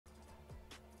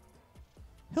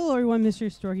Hello everyone, Mr.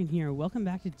 Storkin here. Welcome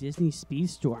back to Disney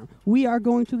Speedstorm. We are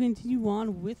going to continue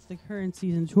on with the current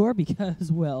season tour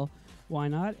because, well, why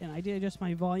not? And I did adjust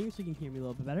my volume so you can hear me a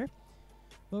little bit better.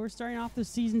 But we're starting off the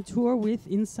season tour with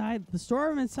Inside the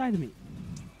Storm Inside of Me.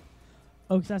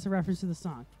 Oh, because that's a reference to the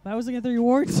song. But I was looking at the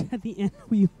rewards. At the end,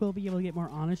 we will be able to get more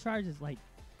Anna charges. Like,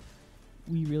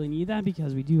 we really need that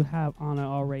because we do have Anna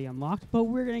already unlocked. But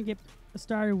we're going to get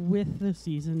started with the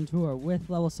season tour with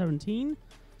level 17.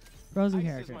 Frozen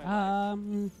character.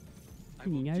 Can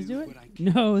you guys do it?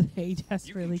 No, they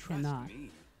desperately cannot.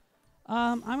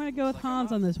 I'm going to go with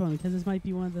Hans on this one because this might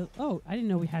be one of the... Oh, I didn't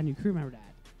know we had a new crew member to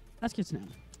add. That's good to know.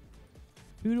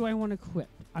 Who do I want to equip?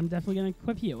 I'm definitely going to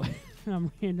equip you. I'm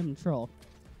random troll.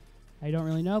 I don't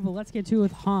really know, but let's get to it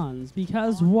with Hans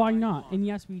because why not? And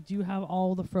yes, we do have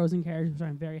all the Frozen characters, which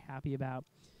I'm very happy about.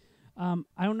 I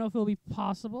don't know if it'll be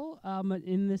possible, but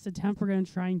in this attempt, we're going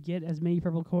to try and get as many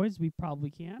purple coins as we probably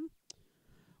can,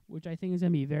 which I think is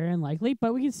going to be very unlikely,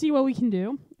 but we can see what we can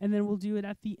do, and then we'll do it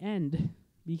at the end,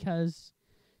 because,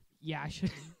 yeah, I should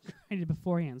have grinded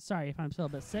beforehand. Sorry if I'm still a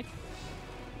bit sick.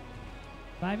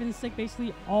 But I've been sick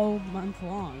basically all month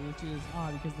long, which is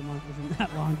odd, because the month wasn't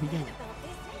that long to begin with.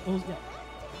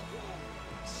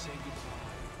 Say goodbye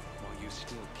while you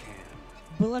still can.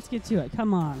 But let's get to it.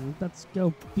 Come on, let's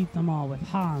go beat them all with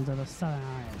Hans of the Southern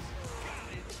Isles.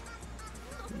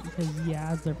 Because, yeah,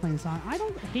 as they're playing the song, I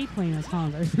don't hate playing as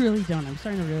Hans. I really don't. I'm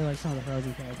starting to really like some of the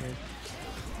Frozen characters.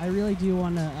 I really do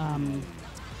want to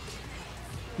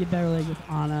get better like with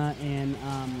Anna and,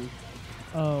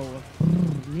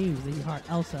 names, they be hard.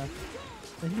 Elsa.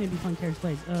 I think they'd be fun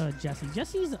characters to play. Jessie.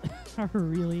 Jessie's are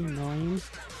really annoying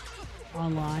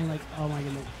online. Like, oh my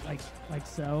goodness. Like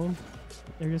so.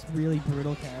 They're just really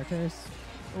brutal characters.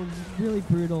 Or really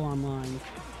brutal online.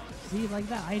 See, like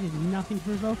that, I did nothing to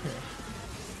provoke her.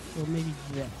 Well, maybe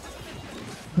this.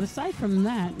 But aside from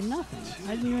that, nothing.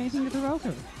 I didn't do anything to provoke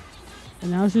her.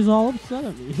 And now she's all upset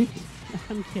at me.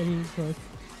 I'm kidding, of course.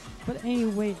 But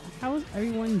anyway, how is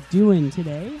everyone doing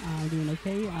today? I'm doing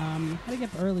okay. Had to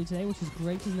get up early today, which is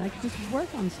great because I can just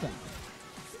work on stuff.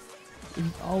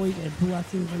 It's always a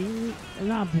blessing for me.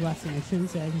 Not a blessing, I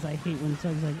shouldn't say, because I hate when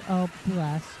someone's like, oh,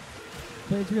 bless.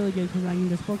 But it's really good because I can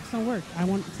just focus on work. I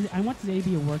want today to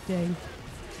be a work day.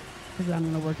 Because I'm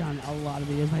going to work on a lot of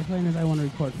videos. My plan is I want to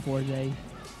record 4 days,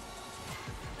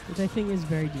 which I think is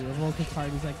very doable because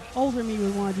parties like older me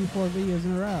would want to do 4 videos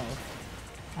in a row.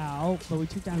 Ow, but we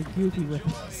took down Goofy with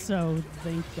us, so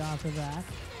thank God for that.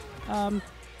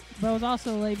 But I was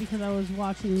also late because I was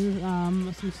watching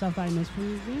some stuff I missed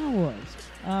from the Game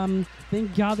Awards.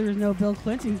 Thank God there was no Bill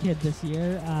Clinton kid this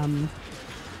year.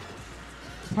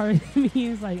 Part of me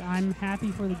is like, I'm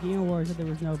happy for the Game Awards that there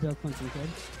was no Bill Clinton kid.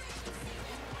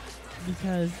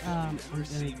 Because I'm going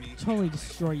to totally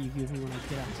destroy you, Goofy, when I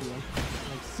get up to you.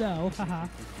 Like so, haha.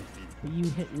 But you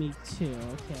hit me too,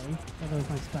 okay. That was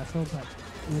my special, but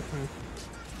okay.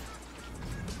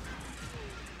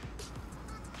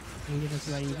 And get us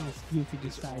right in case Goofy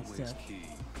decides to be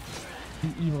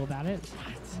evil about it.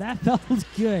 That felt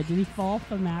good. Did he fall off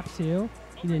the map too?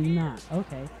 He did not.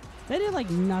 Okay. That did like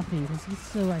nothing because he's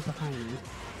still right behind me.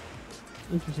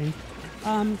 Interesting.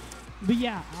 But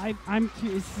yeah, I'm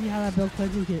curious to see how that Bill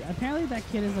Clinton kid. Apparently, that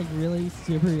kid is like really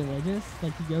super religious.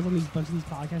 Like he goes on these bunch of these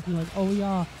podcasts and like, oh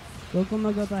yeah, welcome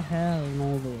to go to hell and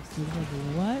all this. And he's like,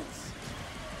 what?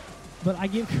 But I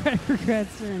give credit for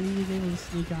credit, sir, and he was able to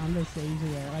sneak on the stage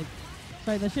there. Like,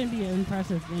 sorry, that shouldn't be an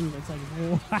impressive thing. But it's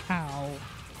like, wow,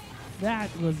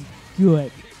 that was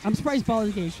good. I'm surprised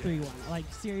Ballers gave 3-1.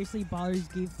 Like seriously,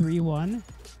 Ballers gave 3-1.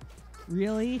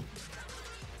 Really?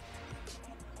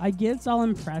 I get it's all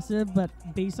impressive, but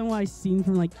based on what I've seen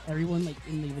from like everyone like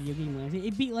in the video game landscape,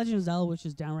 it beat Legend of Zelda, which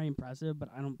is downright impressive, but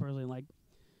I don't personally like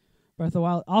Breath of the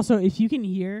Wild. Also, if you can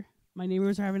hear, my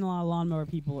neighbors are having a lot of lawnmower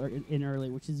people in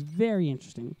early, which is very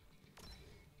interesting.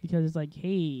 Because it's like,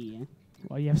 hey,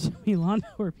 well, you have so many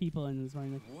lawnmower people in this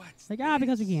morning. Like,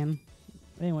 because we can.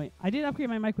 Anyway, I did upgrade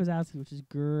my mic Wazowski, which is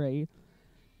great.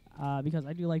 Because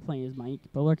I do like playing his mic.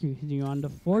 But we're continuing on to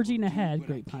Forging Ahead.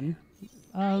 Great pun.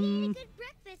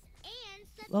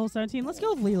 Level 17. Let's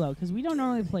go with Lilo, because we don't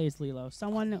normally play as Lilo.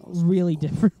 Someone really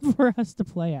different for us to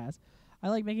play as. I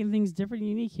like making things different and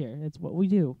unique here. It's what we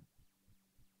do.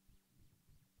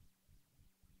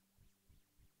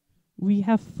 We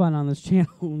have fun on this channel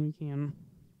when we can.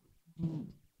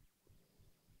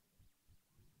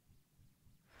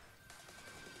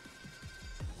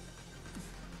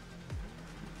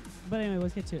 But anyway,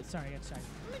 let's get to it. Sorry, I got distracted.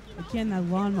 Again, that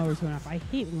lawnmower's going off. I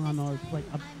hate lawnmowers like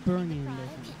a burning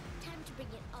condition.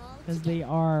 Because they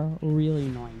are really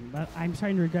annoying. But I'm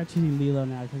starting to regret choosing Lilo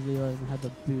now because Lilo doesn't have the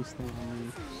boost thing on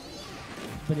me.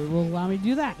 but it will allow me to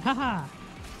do that. Haha!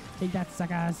 Take that,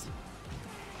 suckers.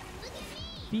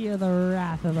 Feel the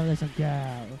wrath of a little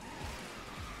girl.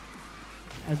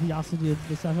 As we also do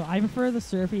the stuff. I prefer the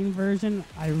surfing version.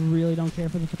 I really don't care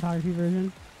for the photography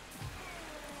version.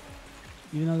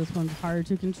 Even though this one's harder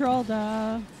to control,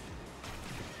 duh.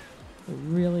 It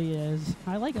really is.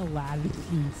 I like Aladdin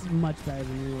much better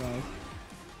than Reload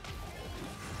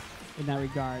in that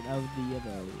regard of the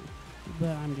ability.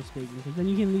 But I'm just speaking because then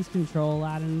you can at least control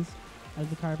Aladdin's as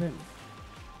the carpet.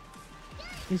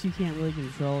 Guess you can't really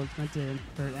control. It's meant to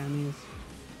hurt enemies.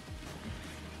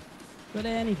 But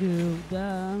anywho,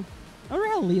 I wonder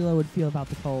how Lilo would feel about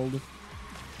the cold.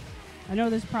 I know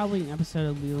there's probably an episode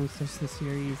of Lilo and Stitch the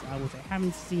series, which I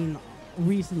haven't seen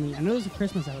recently. I know there's a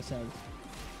Christmas episode.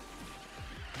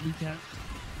 Because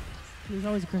there's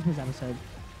always a Christmas episode.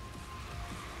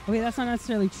 Okay, that's not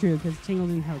necessarily true, because Tingle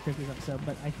didn't have a Christmas episode,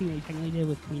 but I think they technically did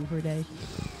with Queen for a Day.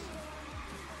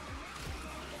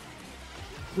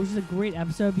 Which is a great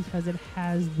episode because it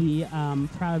has the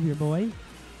Proud of Your Boy.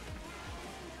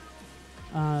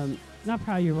 Not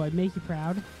Proud of Your Boy, Make You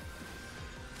Proud.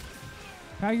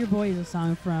 Proud of Your Boy is a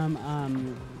song from,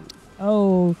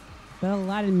 the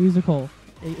Aladdin musical.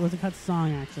 It was a cut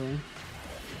song, actually.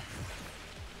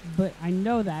 But I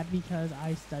know that because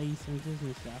I study some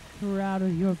Disney stuff. Proud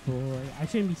of Your Boy. I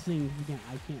shouldn't be singing because, again,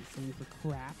 I can't sing for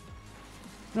crap.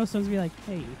 No, someone's gonna be like,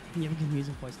 hey, you have a good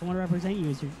music voice. I want to represent you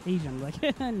as your Asian. I'm like,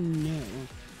 no.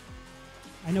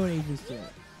 I know what Asians do.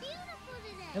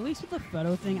 At least with the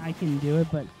photo thing, I can do it,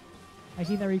 but I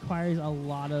think that requires a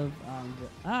lot of,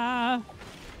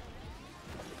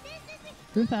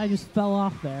 Truth, I just fell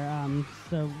off there.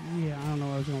 So, yeah, I don't know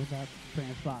where I was going with that train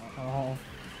of thought at all.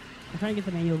 I'm trying to get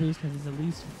the manual boost because it's at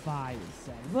least 5, it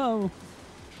said. Whoa!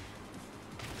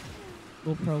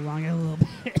 We'll prolong it a little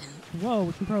bit. Whoa,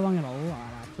 we can prolong it a lot,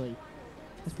 actually.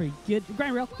 That's pretty good.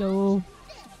 Grind rail, go!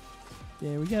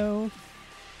 There we go.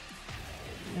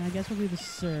 And I guess we'll do the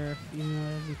surf, even though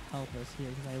it doesn't help us here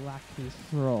because I lack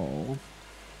control.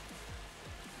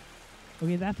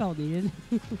 Okay, that felt needed.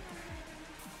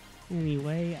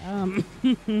 Anyway,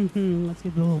 let's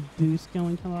get the little boost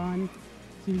going, come on.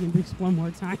 See if we can boost one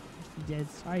more time. We did.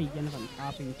 Sorry again if I'm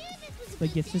coughing.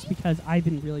 But it's just because I've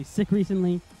been really sick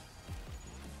recently.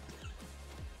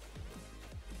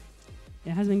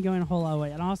 It hasn't been going a whole lot of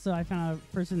way. And also, I found out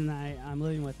a person that I'm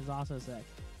living with is also sick.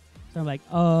 So I'm like,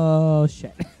 oh,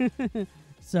 shit.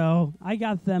 So I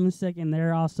got them sick, and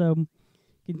they're also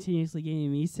continuously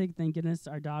getting me sick. Thank goodness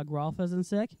our dog Rolf isn't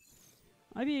sick.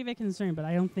 I'd be a bit concerned, but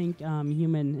I don't think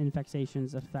human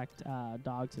infestations affect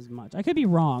dogs as much. I could be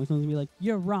wrong. Someone's going to be like,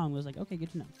 you're wrong. I was like, okay,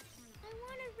 good to know.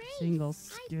 Single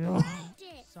skill.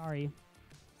 Sorry.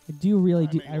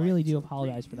 I really do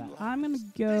apologize for that. I'm going to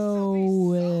go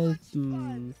with... If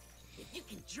you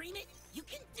can dream it, you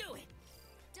can do it.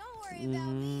 Don't worry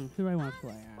about me. Who do I want to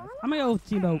play as? I'm going to go with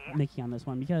Teambo Mickey on this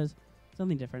one because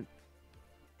something different.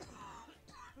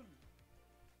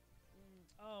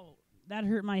 Oh, that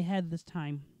hurt my head this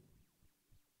time.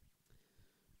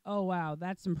 Oh, wow,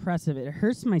 that's impressive. It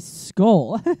hurts my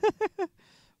skull.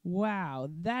 Wow,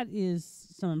 that is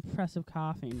some impressive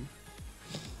coughing.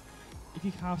 If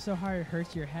you cough so hard it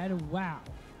hurts your head, wow.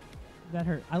 That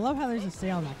hurt. I love how there's a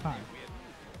sale in that car.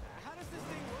 How does this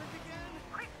thing work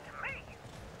again?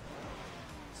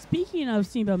 Speaking of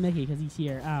Steamboat Mickey, because he's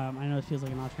here, I know it feels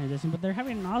like an odd transition, but they're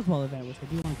having an Oswald event, which I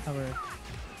do want to cover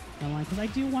online, because I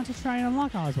do want to try and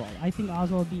unlock Oswald. I think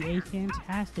Oswald would be a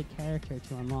fantastic character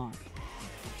to unlock.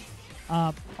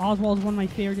 Oswald is one of my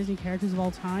favorite Disney characters of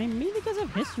all time, mainly because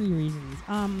of history reasons.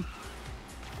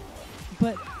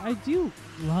 But I do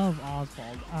love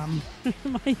Oswald.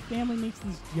 My family makes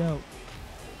this joke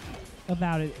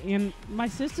about it, and my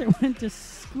sister went to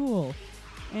school,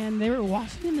 and they were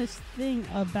watching this thing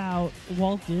about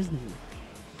Walt Disney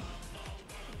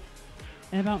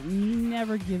and about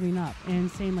never giving up,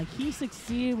 and saying like he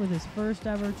succeeded with his first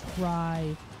ever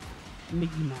try,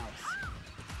 Mickey Mouse.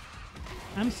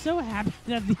 I'm so happy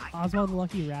that the Oswald the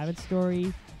Lucky Rabbit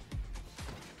story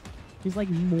is like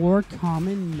more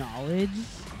common knowledge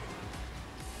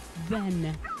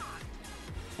than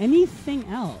anything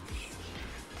else.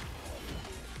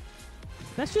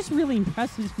 That's just really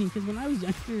impressive to me because when I was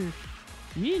younger,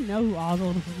 we didn't know who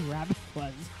Oswald the Lucky Rabbit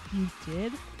was. You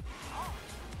did?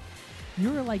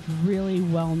 You were like really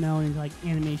well known in like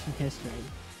animation history.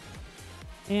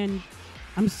 And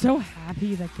I'm so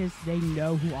happy that kids today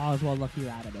know who Oswald Lucky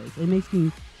Rabbit is. It makes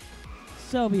me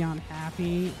so beyond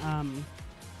happy.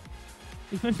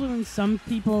 Especially when some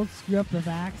people screw up the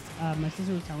facts. My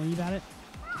sister was telling me about it.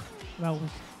 About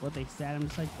what they said. I'm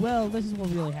just like, well, this is what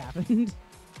really happened.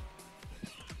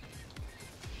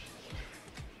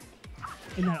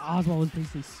 and that Oswald was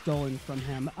basically stolen from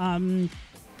him.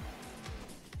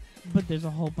 But there's a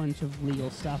whole bunch of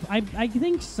legal stuff. I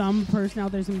think some person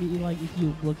out there's gonna be like, if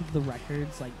you look at the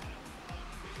records, like,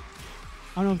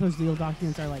 I don't know if those legal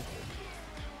documents are like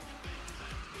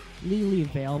legally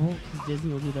available, because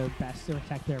Disney will do their best to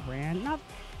protect their brand. Not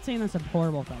saying that's a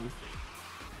horrible thing.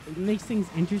 It makes things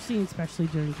interesting, especially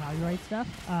during copyright stuff.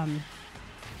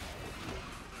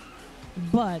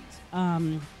 But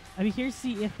I'd be curious to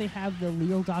see if they have the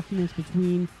legal documents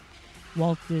between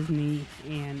Walt Disney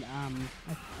and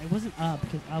I wasn't Ub,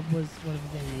 because Ub was one of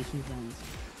his animation friends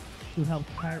who helped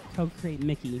co-create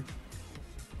Mickey.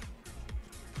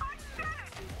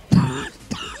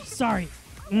 Sorry.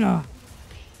 Ugh.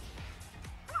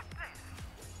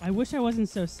 I wish I wasn't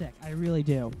so sick. I really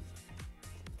do.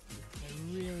 I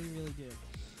really, really do.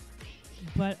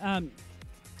 But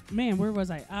man, where was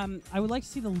I? I would like to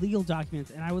see the legal documents,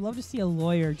 and I would love to see a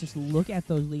lawyer just look at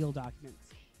those legal documents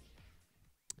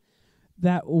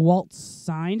that Walt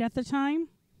signed at the time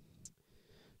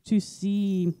to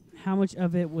see how much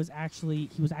of it was actually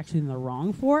he was actually in the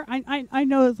wrong for. I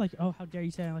know it's like, oh, how dare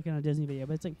you say it like in a Disney video,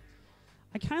 but it's like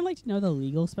I kind of like to know the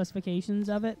legal specifications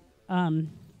of it.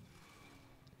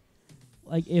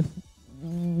 Like if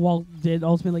Walt did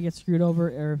ultimately get screwed over,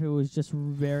 or if it was just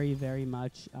very, very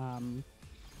much him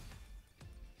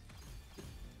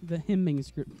being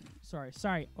screwed.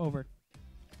 Sorry, over.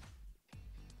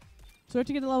 So we have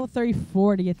to get to level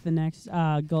 34 to get the next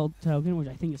gold token, which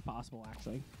I think is possible,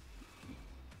 actually.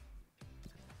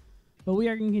 But we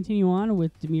are going to continue on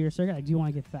with Demir Circuit. I do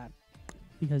want to get that.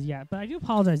 Because, yeah, but I do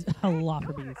apologize a lot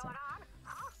for being sick.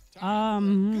 Good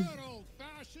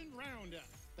old-fashioned roundup.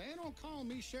 They don't call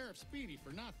me Sheriff Speedy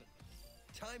for nothing.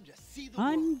 Time to see the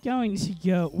I'm going to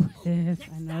go with...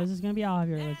 I know this is going to be all of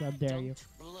your list, how dare you.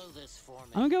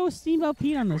 I'm going to go with Steamboat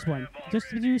Pete on this one. Just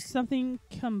to do something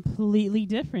completely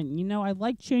different. You know, I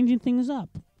like changing things up.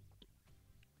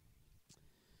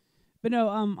 But no,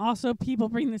 also people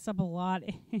bring this up a lot.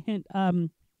 And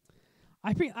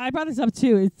I brought this up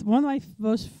too. It's one of my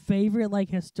most favorite like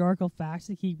historical facts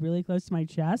to keep really close to my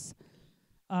chest.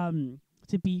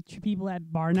 To beat people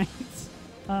at bar nights.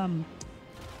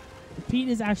 Pete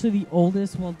is actually the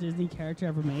oldest Walt Disney character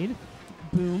ever made.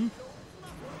 Boom.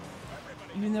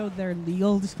 Even though their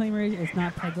legal disclaimer is it's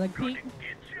not Peg Leg Pete.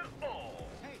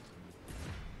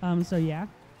 So yeah.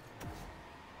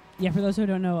 Yeah, for those who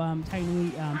don't know,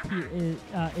 technically Pete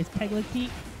is Peg Leg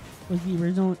Pete was the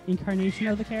original incarnation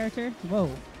of the character. Whoa.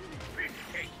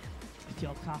 I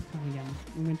feel a cough coming again.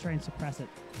 I'm gonna try and suppress it.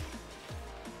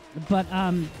 But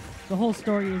the whole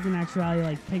story is in actuality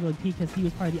like Peg Leg Pete because he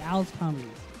was part of the Alice comedies,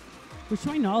 which to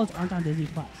my knowledge aren't on Disney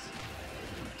Plus.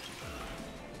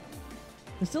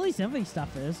 The Silly Symphony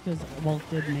stuff is, because Walt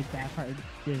did make that part of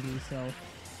Disney, so...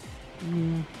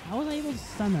 Yeah, how was I able to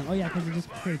stun them? Oh yeah, because it just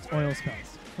creates oil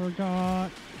spells. Forgot.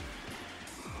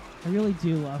 I really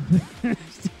do love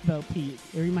Steamboat Pete.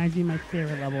 It reminds me of my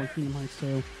favorite level in Kingdom Hearts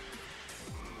 2,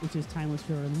 which is Timeless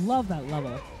River. Love that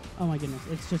level. Oh my goodness,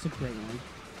 it's just a great one.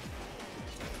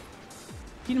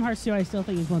 Kingdom Hearts 2 I still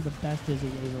think is one of the best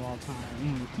Disney games of all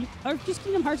time. Or just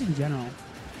Kingdom Hearts in general.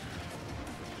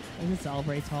 It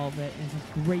celebrates all of it, and has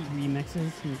great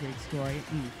remixes and a great story.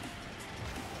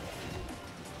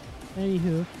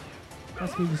 Anywho,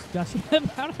 that's me just gushing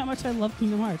about how much I love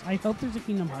Kingdom Hearts. I hope there's a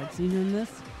Kingdom Hearts season in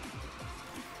this,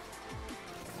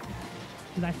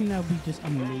 because I think that would be just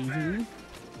amazing.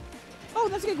 Oh,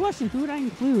 that's a good question. Who would I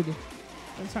include?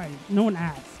 I'm sorry, no one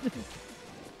asked.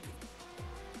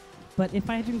 But if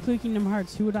I had to include Kingdom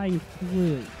Hearts, who would I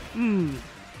include?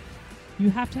 You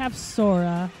have to have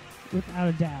Sora, without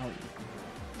a doubt.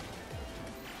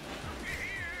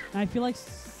 And I feel like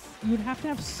you would have to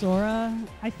have Sora.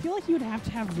 I feel like you would have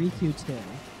to have Riku too.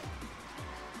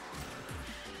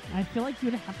 I feel like you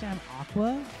would have to have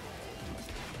Aqua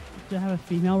to have a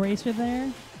female racer there.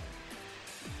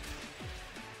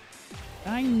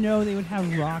 I know they would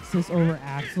have Roxas over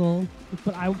Axel,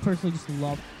 but I would personally just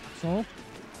love Axel.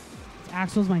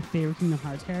 Axel's my favorite Kingdom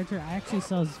Hearts character. I actually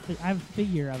saw I have a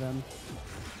figure of him.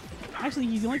 Actually,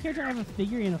 he's the only character I have a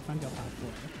figure and a Funko Pop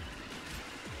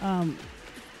for.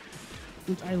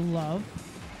 Which I love.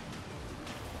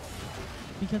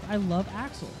 Because I love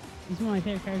Axel. He's one of my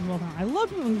favorite characters of all time. I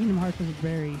loved when Kingdom Hearts was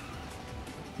very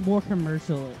more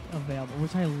commercial available,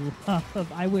 which I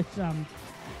love. I wish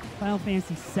Final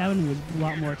Fantasy VII was a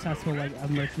lot more accessible, like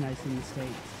merchandise in the States.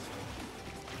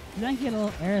 And then get a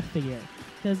little Aerith figure.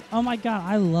 Because, oh my god,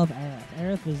 I love Aerith.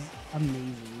 Aerith is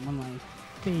amazing. One of my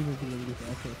favorite video game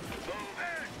characters.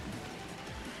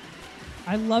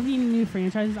 I love getting new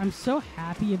franchises. I'm so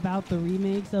happy about the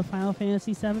remakes of Final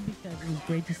Fantasy VII because it was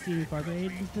great to see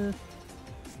incorporated into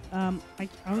I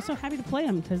was so happy to play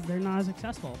them because they're not as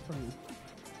accessible for me.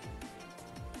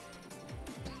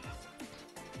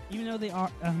 Even though they are,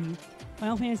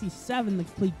 Final Fantasy VII, the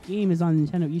complete game, is on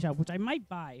Nintendo eShop, which I might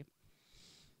buy.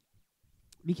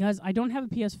 Because I don't have a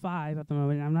PS5 at the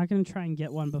moment, and I'm not going to try and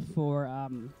get one before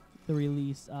the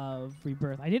release of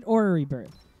Rebirth. I did order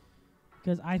Rebirth,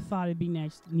 because I thought it'd be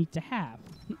neat to have.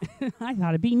 I thought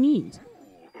it'd be neat.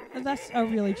 And that's a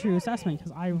really true assessment,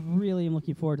 because I really am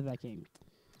looking forward to that game.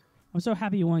 I'm so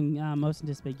happy you won most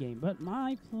anticipated game, but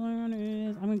my plan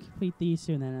is I'm going to complete these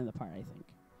soon, then end the part, I think.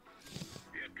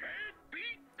 You can't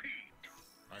beat Pete.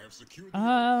 I have secured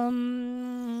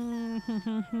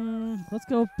Let's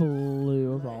go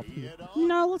blue of all people.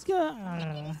 No, let's go.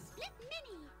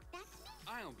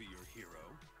 I'll be your hero.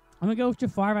 I'm gonna go with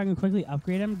Jafar if I can quickly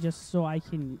upgrade him, just so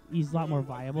he's a lot more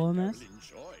viable in this.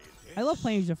 I love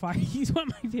playing Jafar. He's one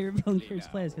of my favorite villain characters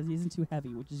to play because he isn't too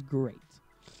heavy, which is great.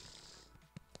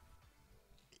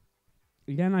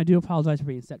 Again, I do apologize for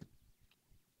being sick.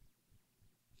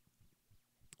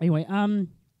 Anyway, I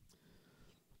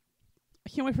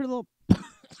can't wait for the little. As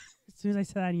soon as I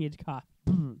said that, I needed to cough.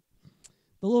 The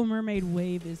Little Mermaid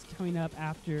wave is coming up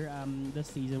after this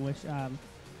season, which I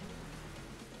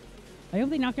hope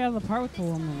they knock it out of the park with the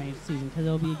Little Mermaid season because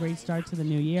it'll be a great start to the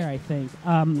new year. I think.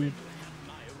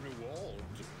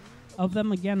 Of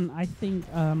them again, I think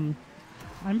I'm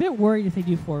a bit worried if they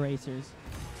do 4 racers.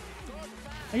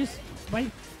 My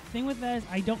thing with that is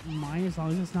I don't mind as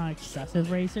long as it's not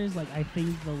excessive racers. Like I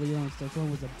think the Lilo and Stitch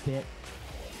one was a bit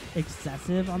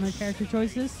excessive on their character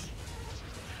choices.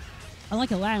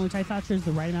 Unlike Aladdin, which I thought chose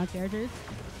the right amount of characters.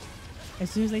 As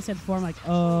soon as they said 4, I'm like,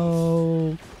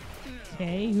 oh,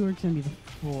 okay, who are going to be the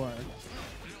 4?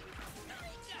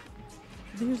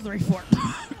 I think who's the right 4?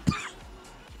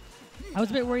 I was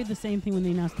a bit worried the same thing when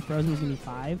they announced the Frozen was going to be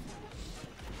 5.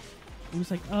 I'm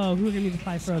just like, oh, who are going to be the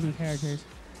 5 Frozen characters?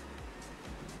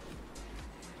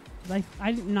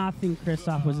 I did not think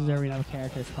Kristoff was deserving of a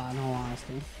character spot, in all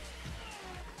honesty.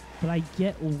 But I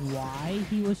get why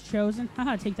he was chosen.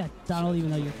 Haha, take that, Donald,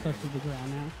 even though you're close to the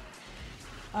ground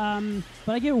now.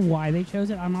 But I get why they chose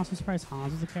it. I'm also surprised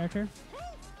Hans was a character.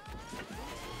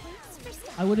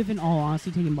 I would have, in all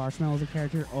honesty, taken Marshmallow as a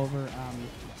character over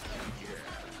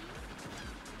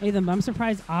Ethan, but I'm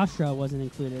surprised Astra wasn't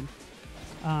included.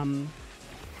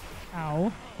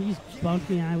 Ow. He just bumped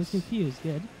me and I was confused.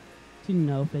 Good. Didn't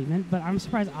know Figment, but I'm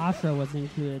surprised Astra wasn't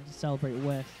included to celebrate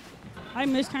with. I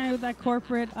miss kind of that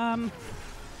corporate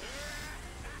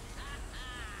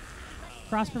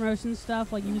cross-promotion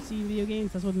stuff like you would see in video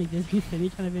games. That's what made Disney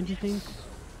Infinity kind of interesting,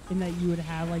 in that you would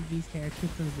have like these characters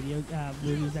from the video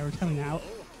movies that were coming out.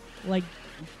 Like,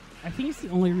 I think it's the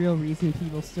only real reason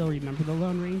people still remember the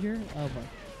Lone Ranger. Oh boy.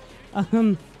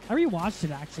 I rewatched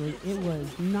it actually. It was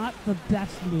not the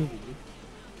best movie.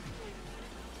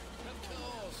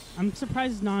 I'm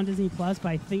surprised it's not on Disney Plus, but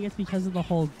I think it's because of the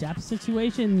whole depth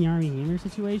situation, the Armie Hammer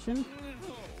situation.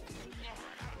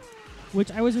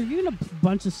 Which I was reviewing a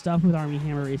bunch of stuff with Armie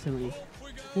Hammer recently.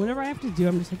 Whatever I have to do,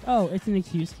 I'm just like, oh, it's an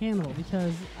accused cannibal,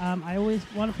 because I always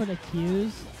want to put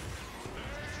accused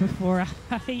before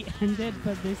I end it,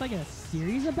 but there's like a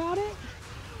series about it.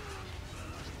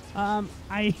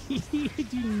 I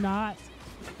do not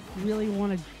really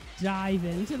want to dive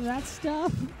into that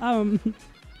stuff.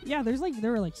 Yeah, there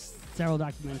were like several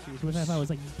documentaries, which I thought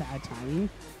was like bad timing.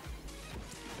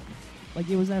 Like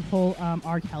it was that whole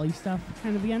R. Kelly stuff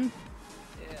kind of again.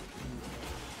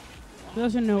 For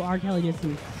those who know, R. Kelly did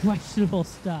some questionable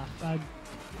stuff.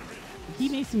 He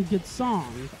made some good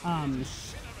songs.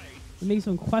 He made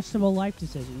some questionable life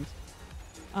decisions.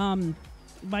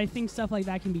 But I think stuff like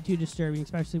that can be too disturbing,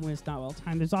 especially when it's not well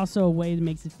timed. There's also a way that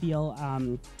makes it feel,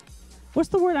 what's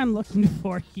the word I'm looking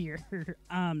for here?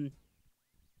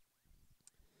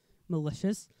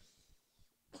 Malicious.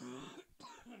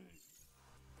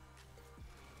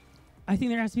 I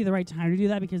think there has to be the right time to do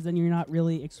that, because then you're not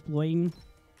really exploiting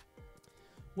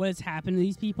what has happened to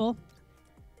these people.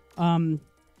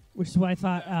 Which is what I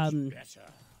thought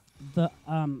the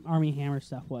Armie Hammer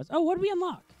stuff was. Oh, what did we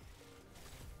unlock?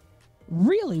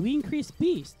 Really? We increased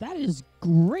Beast. That is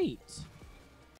great.